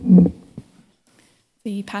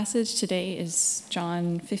The passage today is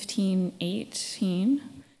John 15:18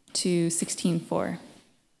 to 16:4.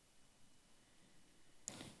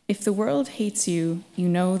 If the world hates you, you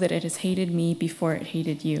know that it has hated me before it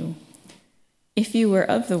hated you. If you were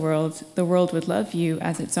of the world would love you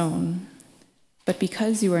as its own. But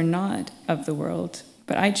because you are not of the world,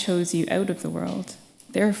 but I chose you out of the world,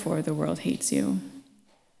 therefore the world hates you.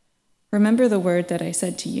 Remember the word that I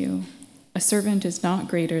said to you, a servant is not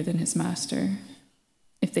greater than his master.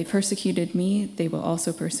 If they persecuted me, they will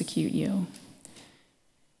also persecute you.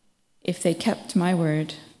 If they kept my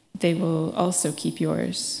word, they will also keep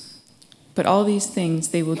yours. But all these things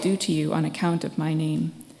they will do to you on account of my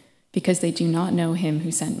name, because they do not know him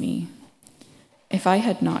who sent me. If I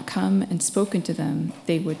had not come and spoken to them,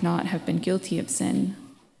 they would not have been guilty of sin.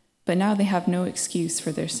 But now they have no excuse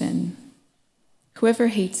for their sin. Whoever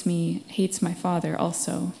hates me hates my Father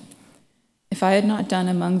also. If I had not done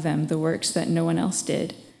among them the works that no one else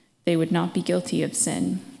did, they would not be guilty of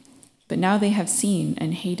sin. But now they have seen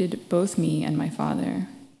and hated both me and my Father.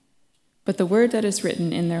 But the word that is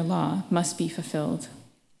written in their law must be fulfilled.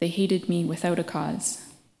 They hated me without a cause.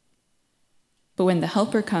 But when the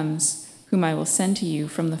Helper comes, whom I will send to you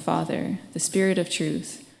from the Father, the Spirit of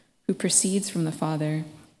truth, who proceeds from the Father,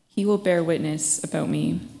 he will bear witness about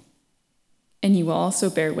me. And you will also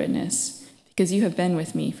bear witness, because you have been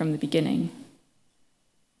with me from the beginning.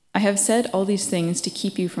 I have said all these things to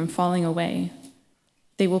keep you from falling away.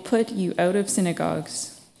 They will put you out of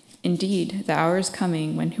synagogues. Indeed, the hour is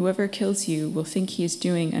coming when whoever kills you will think he is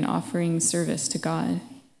doing an offering service to God.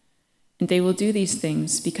 And they will do these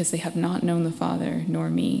things because they have not known the Father nor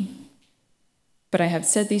me. But I have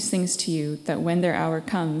said these things to you, that when their hour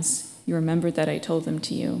comes, you remember that I told them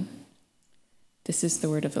to you. This is the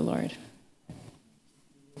word of the Lord.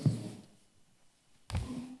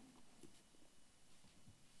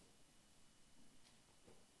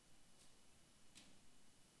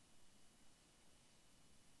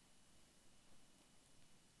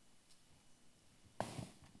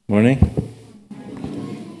 Morning.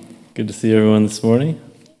 Good to see everyone this morning.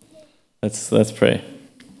 Let's pray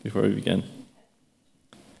before we begin.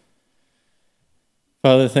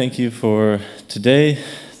 Father, thank you for today.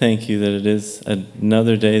 Thank you that it is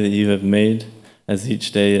another day that you have made, as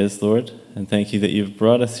each day is, Lord. And thank you that you've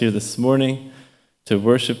brought us here this morning to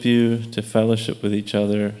worship you, to fellowship with each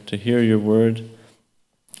other, to hear your word.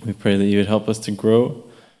 We pray that you would help us to grow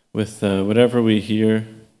with whatever we hear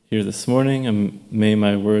here this morning, and may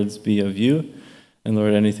my words be of you. And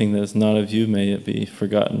Lord, anything that is not of you, may it be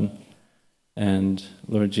forgotten. And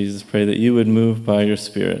Lord Jesus, pray that you would move by your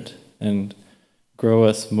Spirit and grow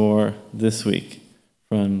us more this week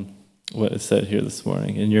from what is said here this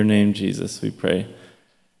morning. In your name, Jesus, we pray.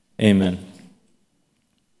 Amen.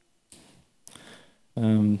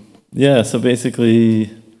 So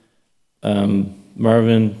basically,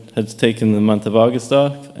 Marvin has taken the month of August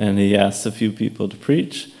off, and he asked a few people to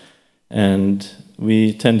preach. And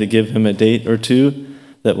we tend to give him a date or two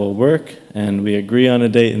that will work, and we agree on a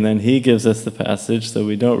date, and then he gives us the passage, so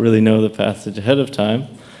we don't really know the passage ahead of time.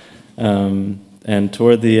 And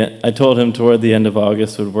I told him toward the end of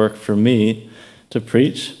August would work for me to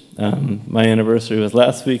preach. My anniversary was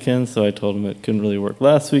last weekend, so I told him it couldn't really work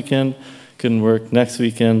last weekend, couldn't work next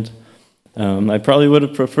weekend. I probably would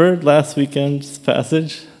have preferred last weekend's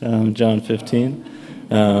passage, John 15.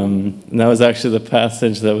 And that was actually the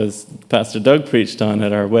passage that was Pastor Doug preached on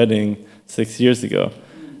at our wedding 6 years ago.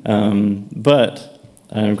 But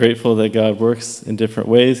I'm grateful that God works in different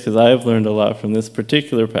ways, because I have learned a lot from this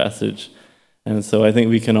particular passage. And so I think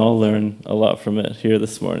we can all learn a lot from it here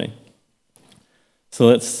this morning. So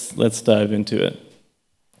let's dive into it.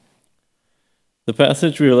 The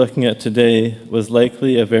passage we are looking at today was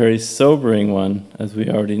likely a very sobering one, as we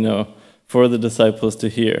already know, for the disciples to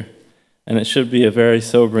hear. And it should be a very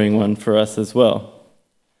sobering one for us as well.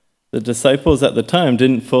 The disciples at the time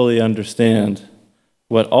didn't fully understand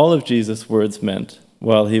what all of Jesus' words meant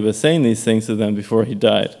while he was saying these things to them before he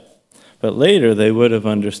died. But later they would have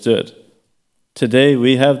understood. Today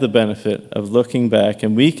we have the benefit of looking back,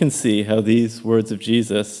 and we can see how these words of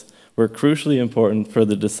Jesus were crucially important for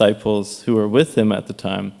the disciples who were with him at the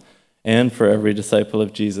time, and for every disciple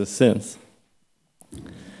of Jesus since.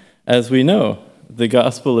 As we know, the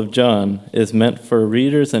Gospel of John is meant for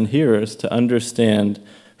readers and hearers to understand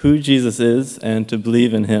who Jesus is and to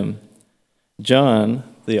believe in him. John,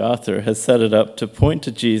 the author, has set it up to point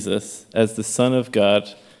to Jesus as the Son of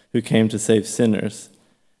God who came to save sinners,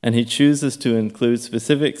 and he chooses to include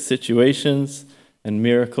specific situations and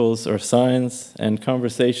miracles or signs and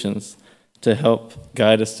conversations to help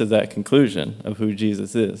guide us to that conclusion of who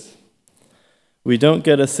Jesus is. We don't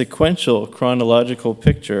get a sequential chronological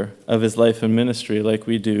picture of his life and ministry like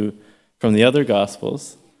we do from the other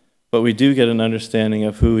Gospels, but we do get an understanding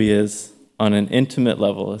of who he is on an intimate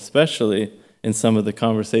level, especially in some of the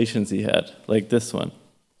conversations he had, like this one.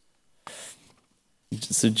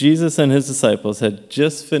 So Jesus and his disciples had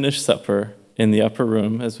just finished supper in the upper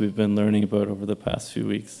room, as we've been learning about over the past few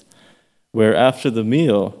weeks, where after the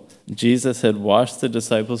meal, Jesus had washed the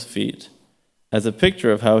disciples' feet as a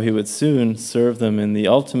picture of how he would soon serve them in the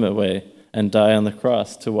ultimate way and die on the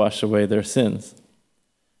cross to wash away their sins.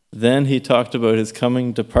 Then he talked about his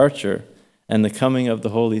coming departure and the coming of the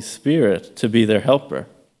Holy Spirit to be their helper.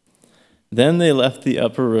 Then they left the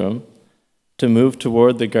upper room to move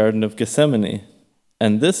toward the Garden of Gethsemane,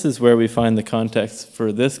 and this is where we find the context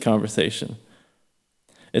for this conversation.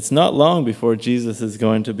 It's not long before Jesus is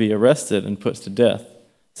going to be arrested and put to death.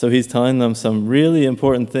 So he's telling them some really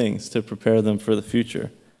important things to prepare them for the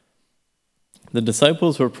future. The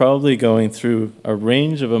disciples were probably going through a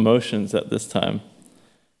range of emotions at this time.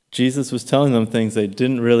 Jesus was telling them things they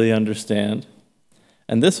didn't really understand.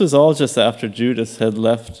 And this was all just after Judas had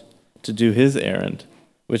left to do his errand,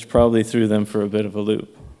 which probably threw them for a bit of a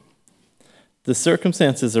loop. The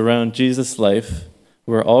circumstances around Jesus' life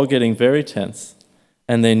were all getting very tense,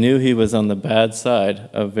 and they knew he was on the bad side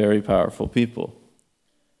of very powerful people.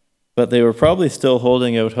 But they were probably still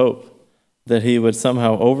holding out hope that he would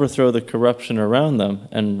somehow overthrow the corruption around them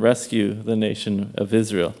and rescue the nation of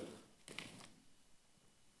Israel.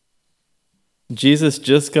 Jesus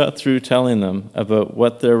just got through telling them about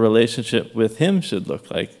what their relationship with him should look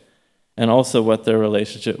like, and also what their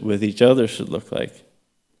relationship with each other should look like.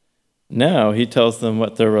 Now he tells them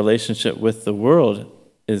what their relationship with the world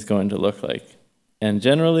is going to look like, and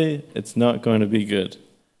generally it's not going to be good.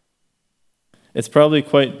 It's probably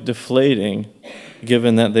quite deflating,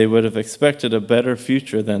 given that they would have expected a better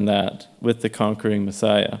future than that with the conquering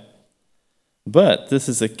Messiah. But this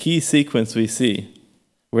is a key sequence we see,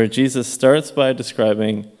 where Jesus starts by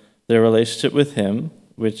describing their relationship with him,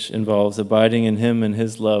 which involves abiding in him and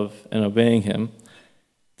his love and obeying him,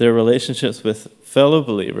 their relationships with fellow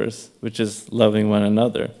believers, which is loving one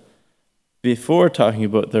another, before talking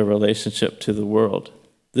about their relationship to the world.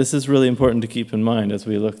 This is really important to keep in mind as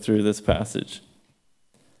we look through this passage.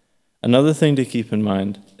 Another thing to keep in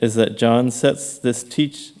mind is that John sets this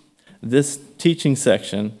teaching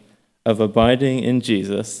section of abiding in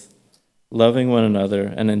Jesus, loving one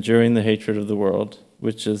another, and enduring the hatred of the world,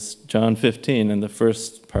 which is John 15 and the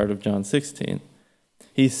first part of John 16.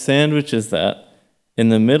 He sandwiches that in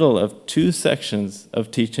the middle of two sections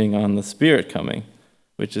of teaching on the Spirit coming,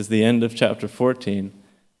 which is the end of chapter 14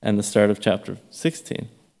 and the start of chapter 16.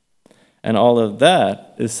 And all of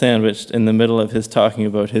that is sandwiched in the middle of his talking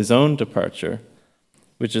about his own departure,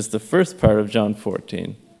 which is the first part of John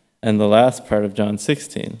 14 and the last part of John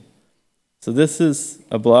 16. So this is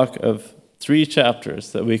a block of 3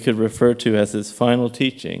 chapters that we could refer to as his final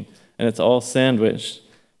teaching, and it's all sandwiched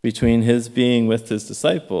between his being with his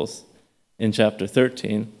disciples in chapter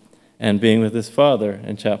 13 and being with his Father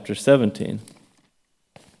in chapter 17.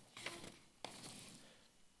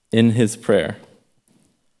 In his prayer.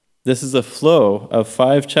 This is a flow of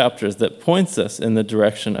 5 chapters that points us in the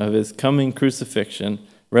direction of his coming crucifixion,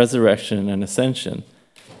 resurrection, and ascension,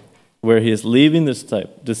 where he is leaving the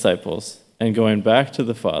disciples and going back to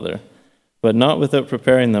the Father, but not without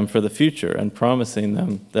preparing them for the future and promising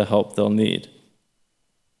them the help they'll need.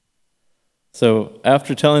 So,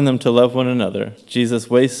 after telling them to love one another, Jesus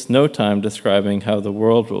wastes no time describing how the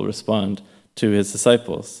world will respond to his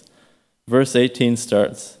disciples. Verse 18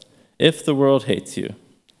 starts, "If the world hates you."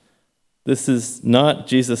 This is not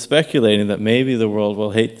Jesus speculating that maybe the world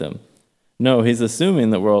will hate them. No, he's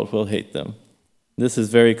assuming the world will hate them. This is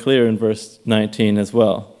very clear in verse 19 as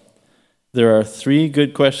well. There are 3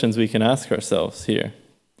 good questions we can ask ourselves here.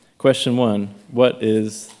 Question 1, what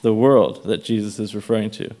is the world that Jesus is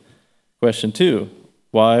referring to? Question 2,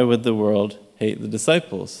 why would the world hate the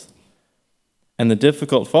disciples? And the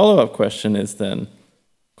difficult follow-up question is then,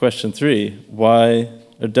 question 3,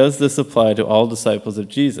 does this apply to all disciples of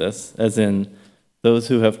Jesus, as in those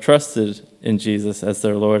who have trusted in Jesus as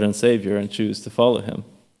their Lord and Savior and choose to follow him?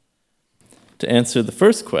 To answer the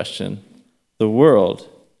first question, the world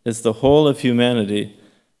is the whole of humanity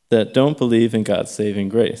that don't believe in God's saving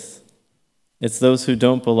grace. It's those who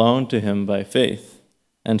don't belong to him by faith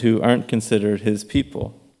and who aren't considered his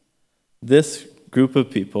people. This group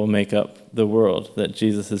of people make up the world that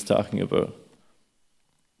Jesus is talking about.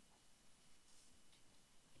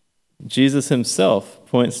 Jesus himself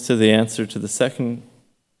points to the answer to the second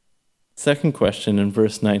question in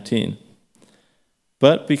verse 19.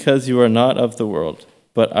 "But because you are not of the world,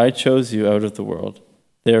 but I chose you out of the world.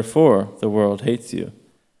 Therefore, the world hates you.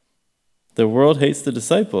 The world hates the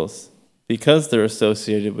disciples because they're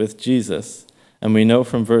associated with Jesus. And we know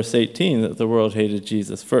from verse 18 that the world hated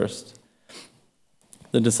Jesus first.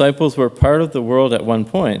 The disciples were part of the world at one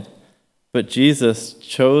point, but Jesus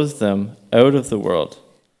chose them out of the world.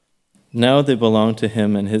 Now they belong to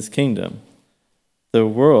him and his kingdom. The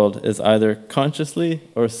world is either consciously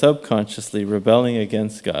or subconsciously rebelling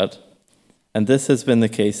against God, and this has been the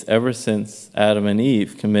case ever since Adam and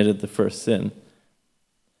Eve committed the first sin.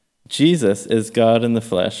 Jesus is God in the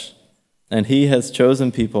flesh, and he has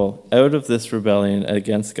chosen people out of this rebellion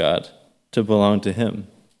against God to belong to him.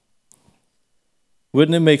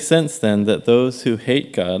 Wouldn't it make sense then that those who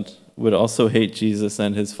hate God would also hate Jesus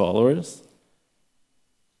and his followers?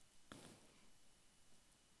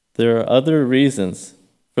 There are other reasons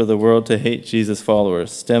for the world to hate Jesus'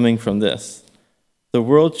 followers stemming from this. The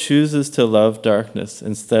world chooses to love darkness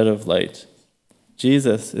instead of light.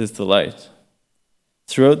 Jesus is the light.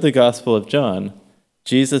 Throughout the Gospel of John,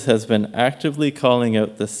 Jesus has been actively calling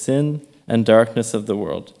out the sin and darkness of the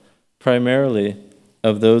world, primarily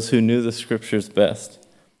of those who knew the Scriptures best,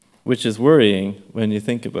 which is worrying when you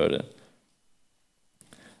think about it.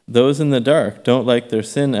 Those in the dark don't like their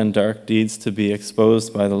sin and dark deeds to be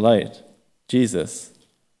exposed by the light, Jesus.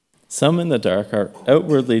 Some in the dark are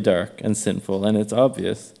outwardly dark and sinful, and it's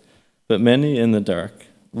obvious, but many in the dark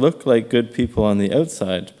look like good people on the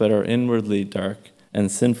outside, but are inwardly dark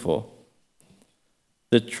and sinful.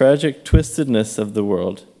 The tragic twistedness of the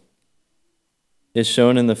world is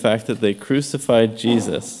shown in the fact that they crucified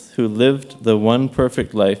Jesus, who lived the one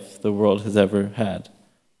perfect life the world has ever had.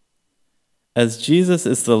 As Jesus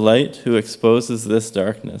is the light who exposes this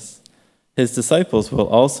darkness, his disciples will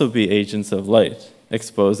also be agents of light,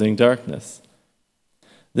 exposing darkness.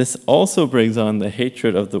 This also brings on the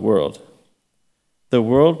hatred of the world. The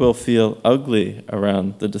world will feel ugly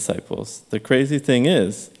around the disciples. The crazy thing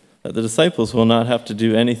is that the disciples will not have to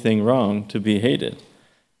do anything wrong to be hated.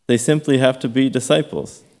 They simply have to be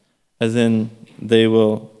disciples, as in they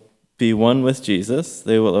will be one with Jesus,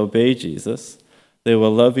 they will obey Jesus, they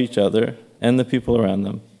will love each other and the people around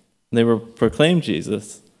them. They will proclaim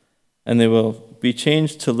Jesus, and they will be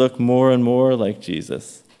changed to look more and more like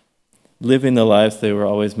Jesus, living the lives they were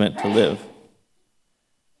always meant to live.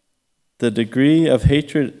 The degree of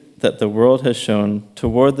hatred that the world has shown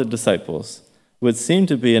toward the disciples would seem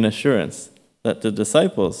to be an assurance that to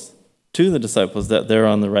the disciples that they're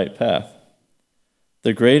on the right path.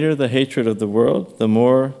 The greater the hatred of the world, the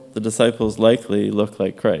more the disciples likely look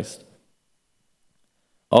like Christ.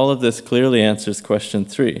 All of this clearly answers question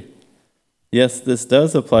 3. Yes, this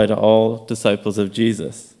does apply to all disciples of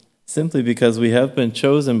Jesus, simply because we have been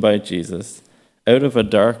chosen by Jesus out of a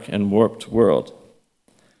dark and warped world.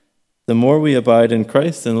 The more we abide in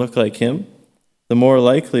Christ and look like him, the more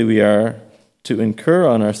likely we are to incur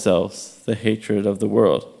on ourselves the hatred of the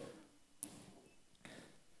world.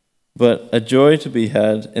 But a joy to be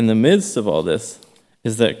had in the midst of all this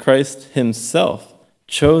is that Christ himself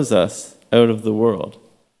chose us out of the world,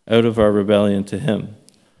 out of our rebellion to him.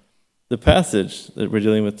 The passage that we're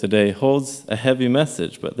dealing with today holds a heavy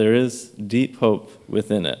message, but there is deep hope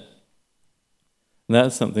within it. And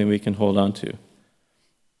that's something we can hold on to.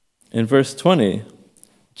 In verse 20,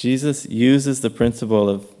 Jesus uses the principle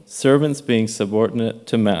of servants being subordinate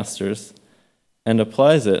to masters and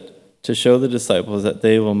applies it to show the disciples that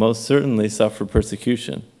they will most certainly suffer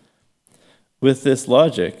persecution. With this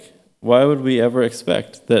logic, why would we ever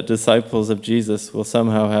expect that disciples of Jesus will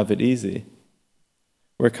somehow have it easy?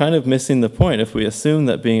 We're kind of missing the point if we assume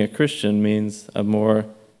that being a Christian means a more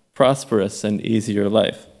prosperous and easier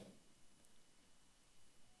life.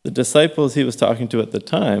 The disciples he was talking to at the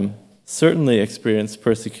time certainly experienced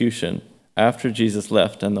persecution after Jesus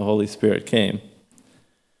left and the Holy Spirit came.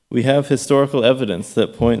 We have historical evidence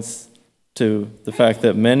that points to the fact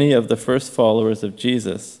that many of the first followers of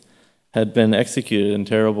Jesus had been executed in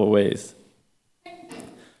terrible ways.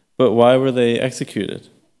 But why were they executed?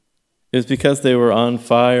 It was because they were on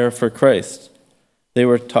fire for Christ. They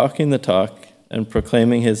were talking the talk and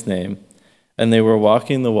proclaiming his name, and they were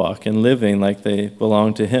walking the walk and living like they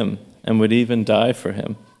belonged to him and would even die for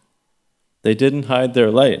him. They didn't hide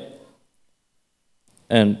their light,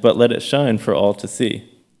 but let it shine for all to see.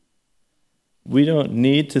 We don't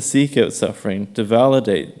need to seek out suffering to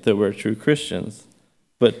validate that we're true Christians,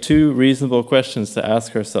 but 2 reasonable questions to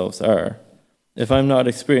ask ourselves are, if I'm not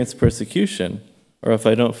experiencing persecution, or if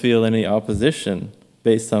I don't feel any opposition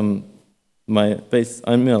in my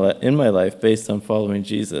life based on following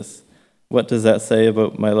Jesus, what does that say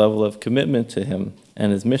about my level of commitment to him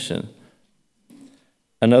and his mission?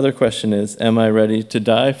 Another question is, am I ready to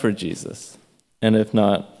die for Jesus? And if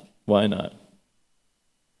not, why not?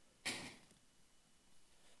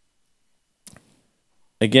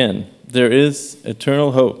 Again, there is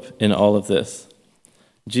eternal hope in all of this.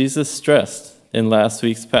 Jesus stressed in last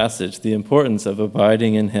week's passage the importance of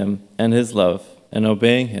abiding in him and his love and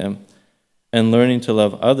obeying him and learning to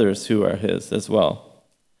love others who are his as well.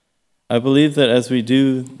 I believe that as we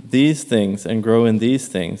do these things and grow in these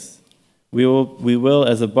things, we will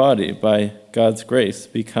as a body, by God's grace,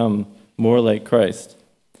 become more like Christ,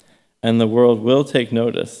 and the world will take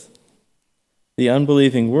notice. The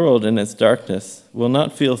unbelieving world in its darkness will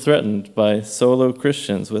not feel threatened by solo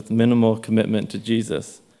Christians with minimal commitment to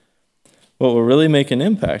Jesus. What will really make an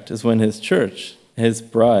impact is when his church, his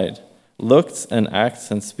bride, looks and acts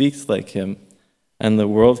and speaks like him, and the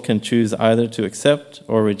world can choose either to accept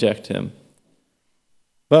or reject him.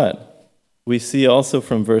 But we see also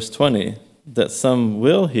from verse 20 that some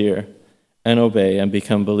will hear and obey and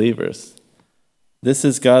become believers. This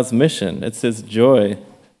is God's mission. It's his joy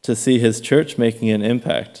to see his church making an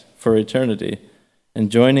impact for eternity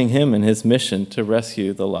and joining him in his mission to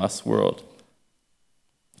rescue the lost world.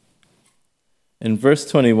 In verse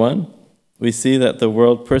 21, we see that the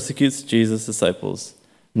world persecutes Jesus' disciples,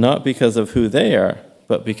 not because of who they are,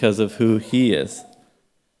 but because of who he is.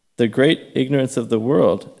 The great ignorance of the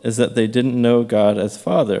world is that they didn't know God as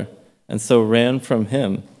Father, and so ran from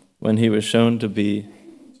him when he was shown to be,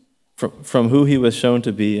 from who he was shown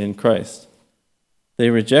to be in Christ. They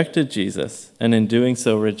rejected Jesus, and in doing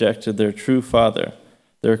so rejected their true Father,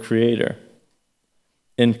 their Creator.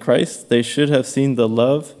 In Christ, they should have seen the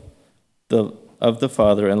love of the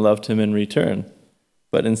Father and loved him in return,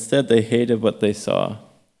 but instead they hated what they saw.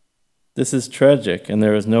 This is tragic, and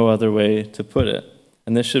there is no other way to put it.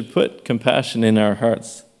 And this should put compassion in our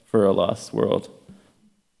hearts for a lost world.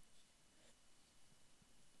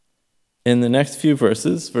 In the next few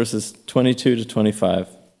verses, verses 22 to 25,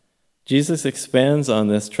 Jesus expands on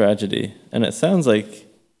this tragedy, and it sounds like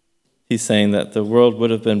he's saying that the world would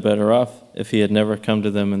have been better off if he had never come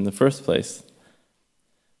to them in the first place.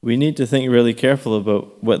 We need to think really careful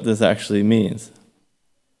about what this actually means.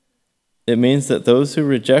 It means that those who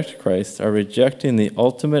reject Christ are rejecting the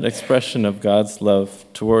ultimate expression of God's love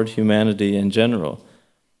toward humanity in general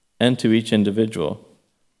and to each individual.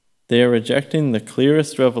 They are rejecting the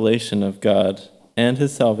clearest revelation of God and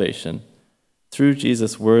his salvation through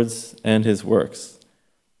Jesus' words and his works.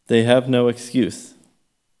 They have no excuse.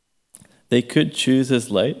 They could choose his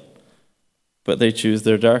light, but they choose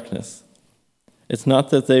their darkness. It's not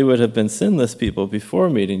that they would have been sinless people before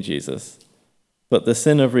meeting Jesus, but the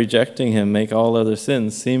sin of rejecting him make all other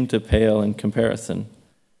sins seem to pale in comparison.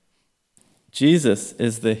 Jesus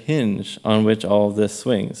is the hinge on which all of this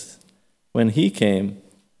swings. When he came,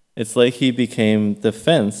 it's like he became the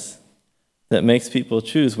fence that makes people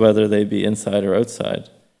choose whether they be inside or outside,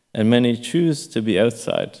 and many choose to be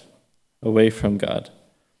outside, away from God.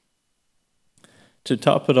 To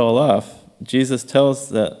top it all off, Jesus tells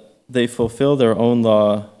that they fulfill their own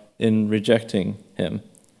law in rejecting him.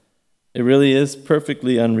 It really is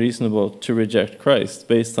perfectly unreasonable to reject Christ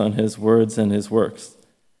based on his words and his works.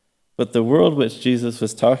 But the world which Jesus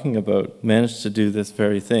was talking about managed to do this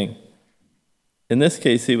very thing. In this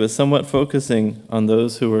case, he was somewhat focusing on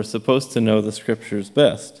those who were supposed to know the scriptures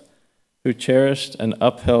best, who cherished and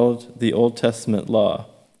upheld the Old Testament law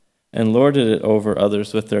and lorded it over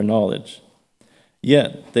others with their knowledge.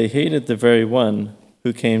 Yet they hated the very one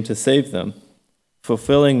who came to save them,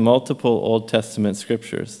 fulfilling multiple Old Testament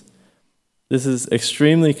scriptures. This is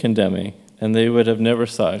extremely condemning, and they would have never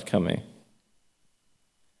saw it coming.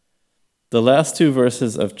 The last two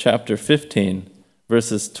verses of chapter 15,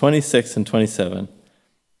 verses 26 and 27,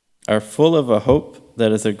 are full of a hope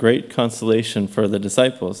that is a great consolation for the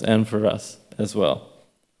disciples and for us as well.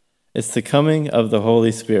 It's the coming of the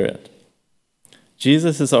Holy Spirit.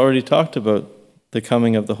 Jesus has already talked about the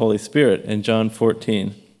coming of the Holy Spirit in John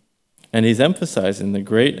 14, and he's emphasizing the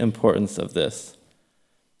great importance of this.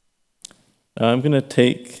 Now, I'm going to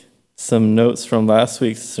take some notes from last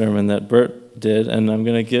week's sermon that Bert did, and I'm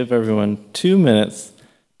going to give everyone 2 minutes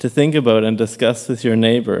to think about and discuss with your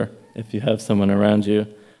neighbor, if you have someone around you,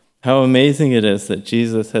 how amazing it is that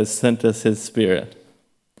Jesus has sent us his Spirit,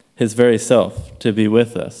 his very self, to be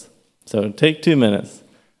with us. So take 2 minutes,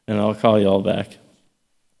 and I'll call you all back.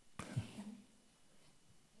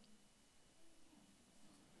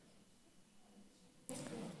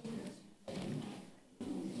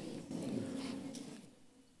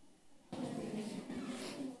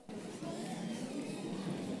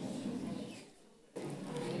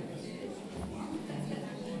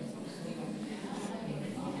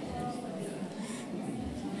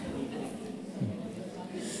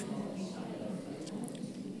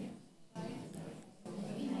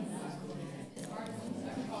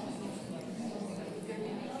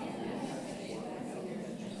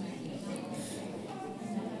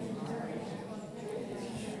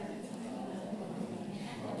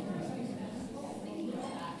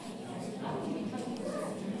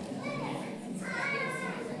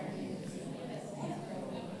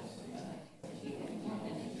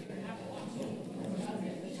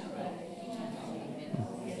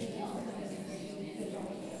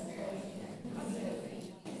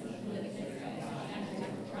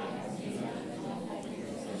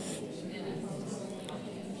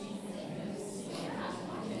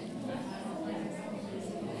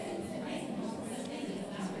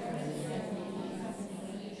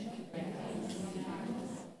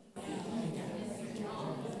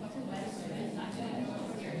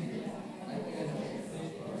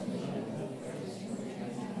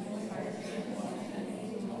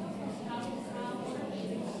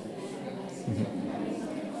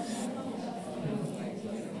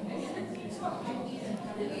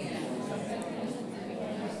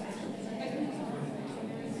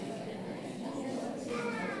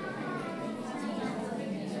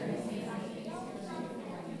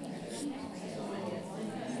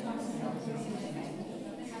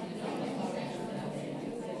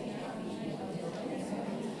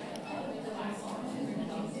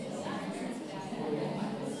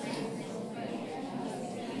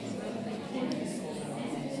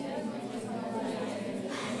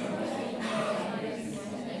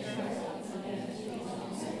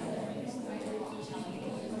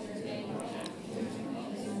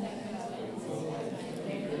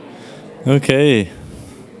 Okay,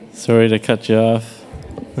 sorry to cut you off.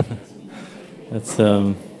 Let's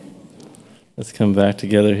come back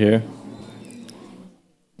together here.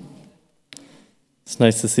 It's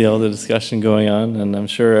nice to see all the discussion going on, and I'm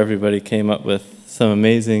sure everybody came up with some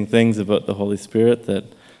amazing things about the Holy Spirit that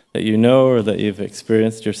you know or that you've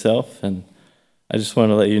experienced yourself. And I just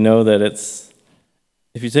want to let you know that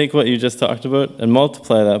if you take what you just talked about and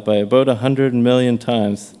multiply that by about 100 million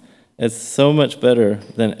times, it's so much better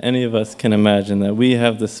than any of us can imagine that we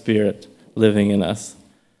have the Spirit living in us.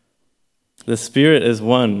 The Spirit is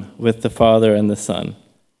one with the Father and the Son,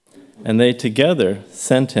 and they together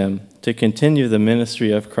sent him to continue the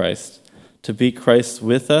ministry of Christ, to be Christ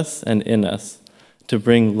with us and in us, to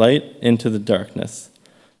bring light into the darkness.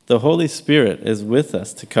 The Holy Spirit is with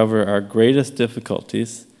us to cover our greatest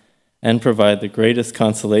difficulties and provide the greatest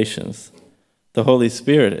consolations. The Holy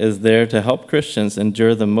Spirit is there to help Christians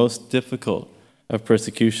endure the most difficult of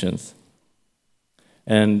persecutions.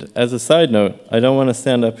 And as a side note, I don't want to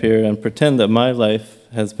stand up here and pretend that my life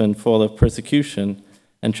has been full of persecution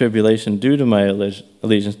and tribulation due to my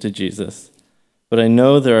allegiance to Jesus. But I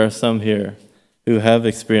know there are some here who have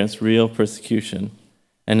experienced real persecution,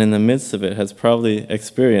 and in the midst of it has probably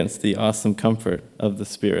experienced the awesome comfort of the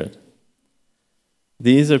Spirit.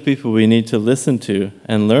 These are people we need to listen to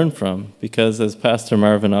and learn from because, as Pastor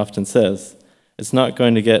Marvin often says, it's not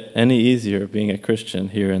going to get any easier being a Christian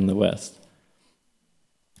here in the West.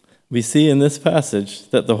 We see in this passage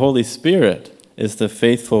that the Holy Spirit is the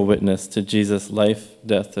faithful witness to Jesus' life,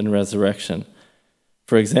 death, and resurrection.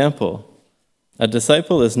 For example, a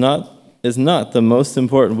disciple is not the most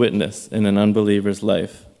important witness in an unbeliever's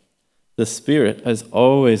life. The Spirit is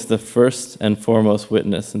always the first and foremost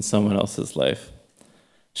witness in someone else's life.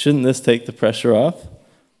 Shouldn't this take the pressure off?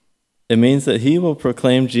 It means that he will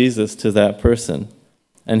proclaim Jesus to that person,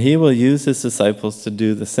 and he will use his disciples to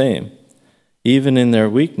do the same, even in their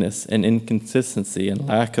weakness and inconsistency and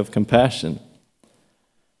lack of compassion.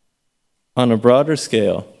 On a broader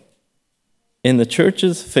scale, in the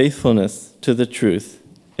church's faithfulness to the truth,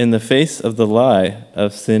 in the face of the lie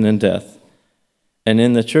of sin and death, and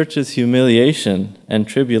in the church's humiliation and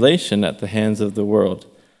tribulation at the hands of the world,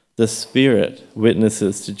 the Spirit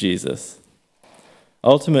witnesses to Jesus.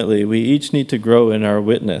 Ultimately, we each need to grow in our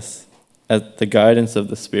witness at the guidance of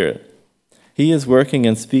the Spirit. He is working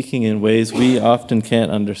and speaking in ways we often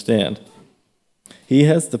can't understand. He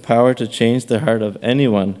has the power to change the heart of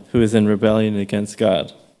anyone who is in rebellion against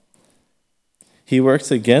God. He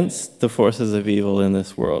works against the forces of evil in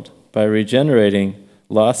this world by regenerating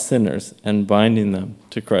lost sinners and binding them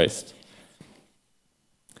to Christ.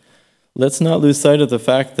 Let's not lose sight of the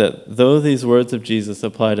fact that though these words of Jesus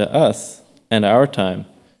apply to us and our time,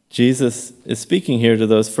 Jesus is speaking here to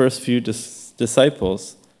those first few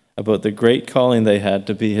disciples about the great calling they had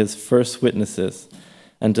to be his first witnesses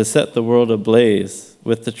and to set the world ablaze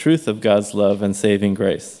with the truth of God's love and saving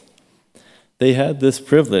grace. They had this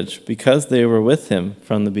privilege because they were with him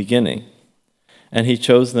from the beginning, and he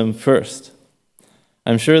chose them first.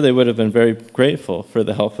 I'm sure they would have been very grateful for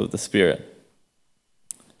the help of the Spirit.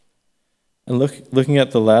 And looking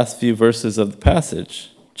at the last few verses of the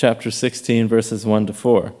passage, chapter 16, verses 1 to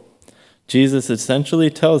 4, Jesus essentially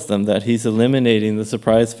tells them that he's eliminating the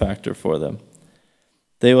surprise factor for them.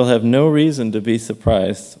 They will have no reason to be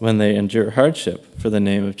surprised when they endure hardship for the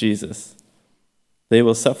name of Jesus. They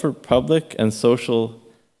will suffer public and social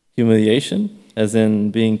humiliation, as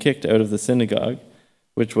in being kicked out of the synagogue,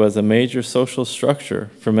 which was a major social structure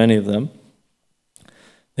for many of them.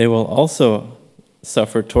 They will also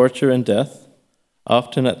suffer torture and death,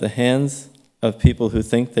 often at the hands of people who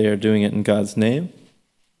think they are doing it in God's name,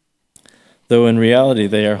 though in reality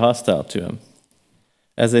they are hostile to him.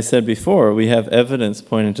 As I said before, we have evidence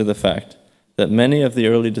pointing to the fact that many of the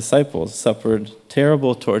early disciples suffered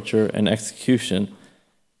terrible torture and execution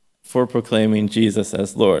for proclaiming Jesus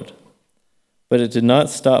as Lord. But it did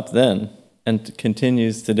not stop then and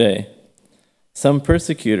continues today. Some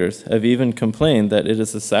persecutors have even complained that it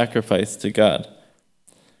is a sacrifice to God.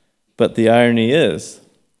 But the irony is,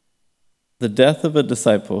 the death of a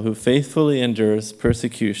disciple who faithfully endures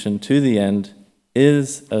persecution to the end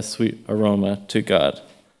is a sweet aroma to God.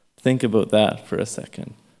 Think about that for a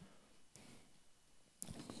second.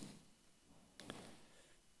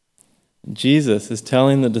 Jesus is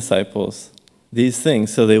telling the disciples these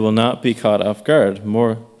things so they will not be caught off guard,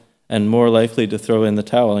 more likely to throw in the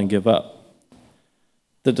towel and give up.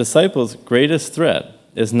 The disciples' greatest threat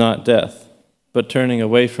is not death, but turning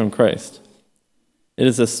away from Christ. It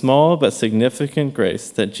is a small but significant grace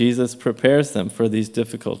that Jesus prepares them for these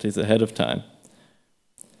difficulties ahead of time.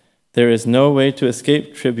 There is no way to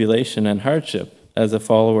escape tribulation and hardship as a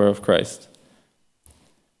follower of Christ.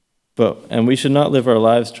 And we should not live our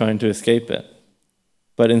lives trying to escape it.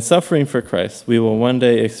 But in suffering for Christ, we will one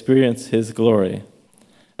day experience his glory.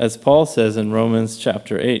 As Paul says in Romans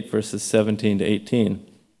chapter 8, verses 17 to 18.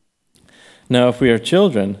 Now, if we are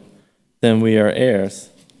children, then we are heirs,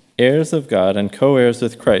 heirs of God and co-heirs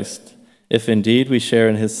with Christ, if indeed we share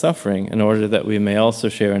in his suffering, in order that we may also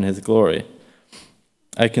share in his glory.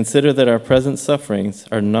 I consider that our present sufferings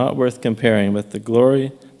are not worth comparing with the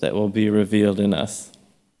glory that will be revealed in us.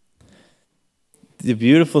 The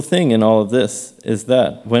beautiful thing in all of this is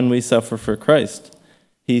that when we suffer for Christ,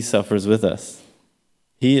 he suffers with us.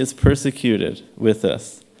 He is persecuted with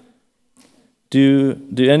us. Do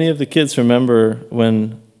any of the kids remember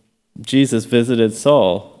when Jesus visited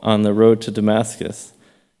Saul on the road to Damascus?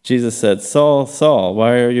 Jesus said, "Saul, Saul,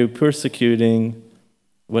 why are you persecuting?"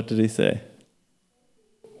 What did he say?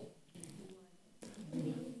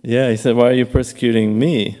 Yeah, he said, "Why are you persecuting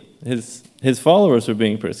me?" His followers were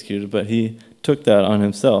being persecuted, but he took that on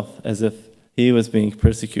himself as if he was being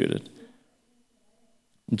persecuted.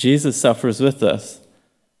 Jesus suffers with us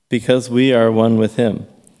because we are one with him.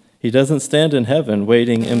 He doesn't stand in heaven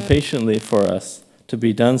waiting impatiently for us to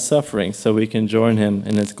be done suffering so we can join him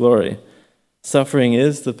in his glory. Suffering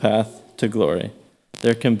is the path to glory.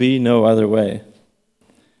 There can be no other way.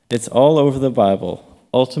 It's all over the Bible,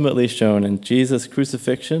 ultimately shown in Jesus'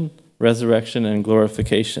 crucifixion, resurrection, and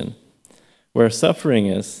glorification. Where suffering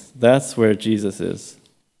is, that's where Jesus is.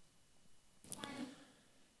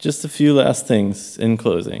 Just a few last things in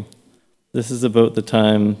closing. This is about the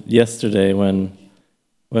time yesterday when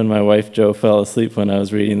my wife Jo fell asleep when I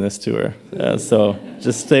was reading this to her. So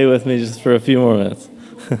just stay with me just for a few more minutes.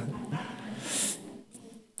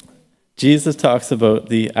 Jesus talks about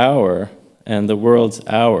the hour and the world's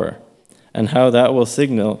hour and how that will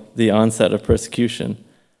signal the onset of persecution.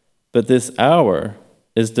 But this hour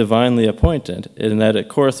is divinely appointed in that it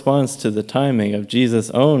corresponds to the timing of Jesus'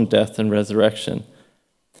 own death and resurrection.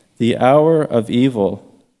 The hour of evil,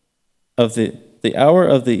 the hour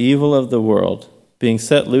of the evil of the world being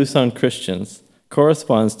set loose on Christians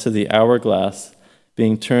corresponds to the hourglass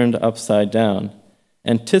being turned upside down,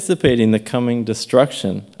 anticipating the coming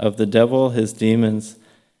destruction of the devil, his demons,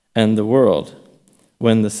 and the world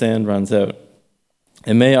when the sand runs out.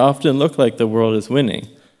 It may often look like the world is winning,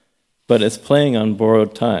 but it's playing on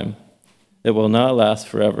borrowed time. It will not last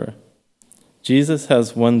forever. Jesus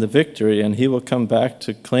has won the victory, and he will come back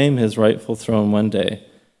to claim his rightful throne one day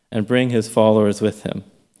and bring his followers with him.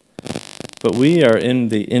 But we are in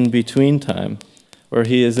the in-between time, where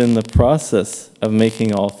he is in the process of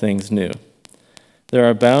making all things new. There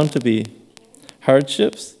are bound to be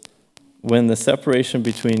hardships when the separation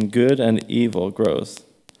between good and evil grows,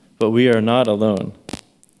 but we are not alone.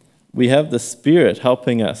 We have the Spirit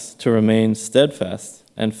helping us to remain steadfast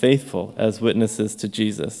and faithful as witnesses to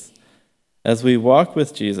Jesus. As we walk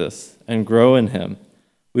with Jesus and grow in him,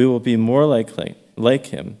 we will be more like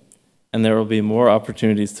him, and there will be more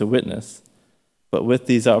opportunities to witness. But with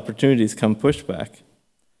these opportunities come pushback.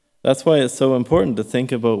 That's why it's so important to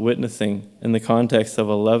think about witnessing in the context of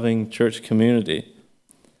a loving church community.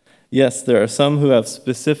 Yes, there are some who have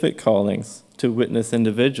specific callings to witness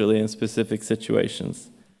individually in specific situations.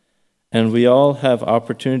 And we all have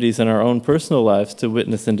opportunities in our own personal lives to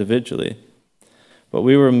witness individually. But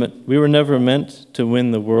we were never meant to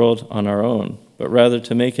win the world on our own, but rather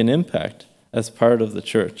to make an impact as part of the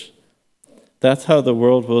church. That's how the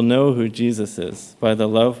world will know who Jesus is, by the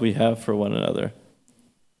love we have for one another.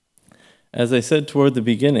 As I said toward the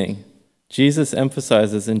beginning, Jesus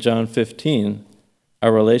emphasizes in John 15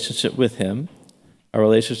 our relationship with him, our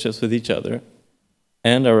relationships with each other,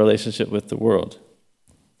 and our relationship with the world.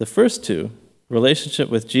 The first two, relationship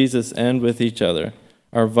with Jesus and with each other,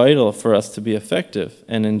 are vital for us to be effective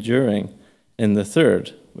and enduring in the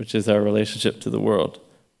third, which is our relationship to the world.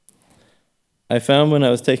 I found when I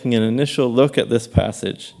was taking an initial look at this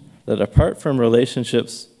passage that apart from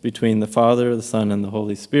relationships between the Father, the Son, and the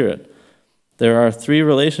Holy Spirit, there are three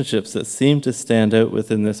relationships that seem to stand out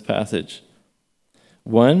within this passage.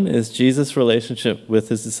 One is Jesus' relationship with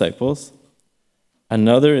his disciples.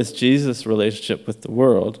 Another is Jesus' relationship with the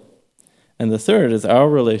world. And the third is our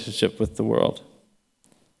relationship with the world.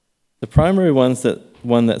 The primary one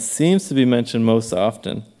that seems to be mentioned most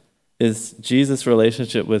often is Jesus'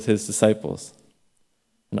 relationship with his disciples.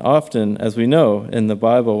 And often, as we know in the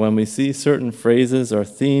Bible, when we see certain phrases or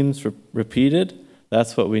themes repeated,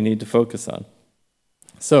 that's what we need to focus on.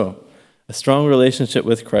 So, a strong relationship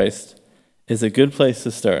with Christ is a good place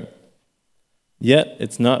to start. Yet,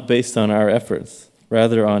 it's not based on our efforts,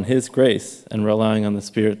 rather on his grace and relying on the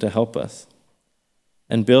Spirit to help us.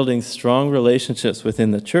 And building strong relationships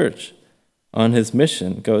within the church on his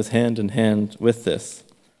mission goes hand in hand with this.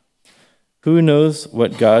 Who knows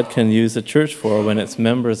what God can use a church for when its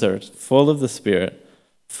members are full of the Spirit,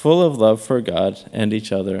 full of love for God and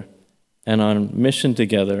each other, and on mission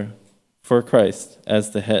together for Christ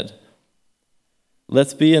as the head.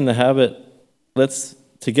 Let's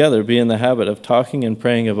together be in the habit of talking and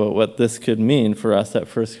praying about what this could mean for us at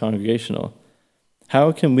First Congregational.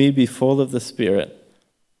 How can we be full of the Spirit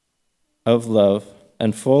of love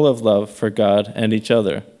and full of love for God and each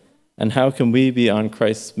other? And how can we be on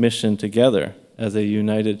Christ's mission together as a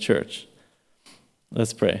united church?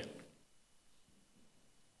 Let's pray.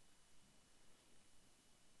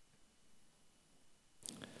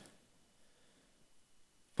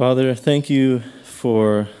 Father, thank you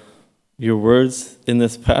for your words in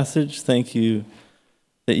this passage. Thank you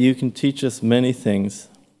that you can teach us many things.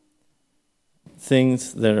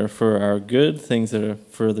 Things that are for our good, things that are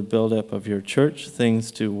for the buildup of your church, things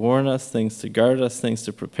to warn us, things to guard us, things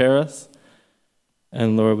to prepare us.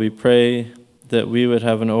 And Lord, we pray that we would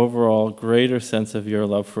have an overall greater sense of your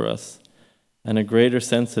love for us and a greater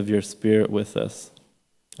sense of your Spirit with us,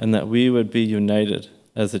 and that we would be united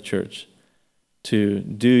as a church to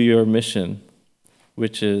do your mission,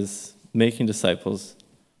 which is making disciples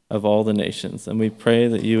of all the nations. And we pray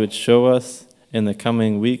that you would show us in the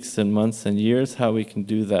coming weeks and months and years how we can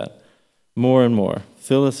do that more and more.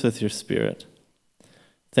 Fill us with your Spirit.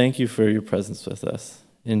 Thank you for your presence with us.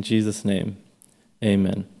 In Jesus' name,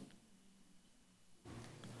 amen.